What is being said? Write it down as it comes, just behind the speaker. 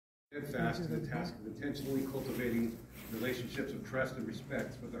Steadfast in the task of intentionally cultivating relationships of trust and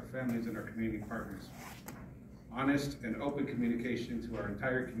respect with our families and our community partners. Honest and open communication to our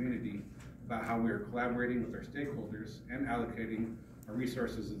entire community about how we are collaborating with our stakeholders and allocating our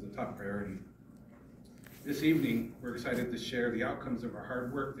resources is a top priority. This evening, we're excited to share the outcomes of our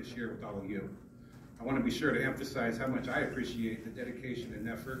hard work this year with all of you. I want to be sure to emphasize how much I appreciate the dedication and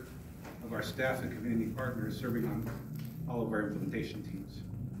effort of our staff and community partners serving on all of our implementation teams.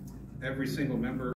 Every single member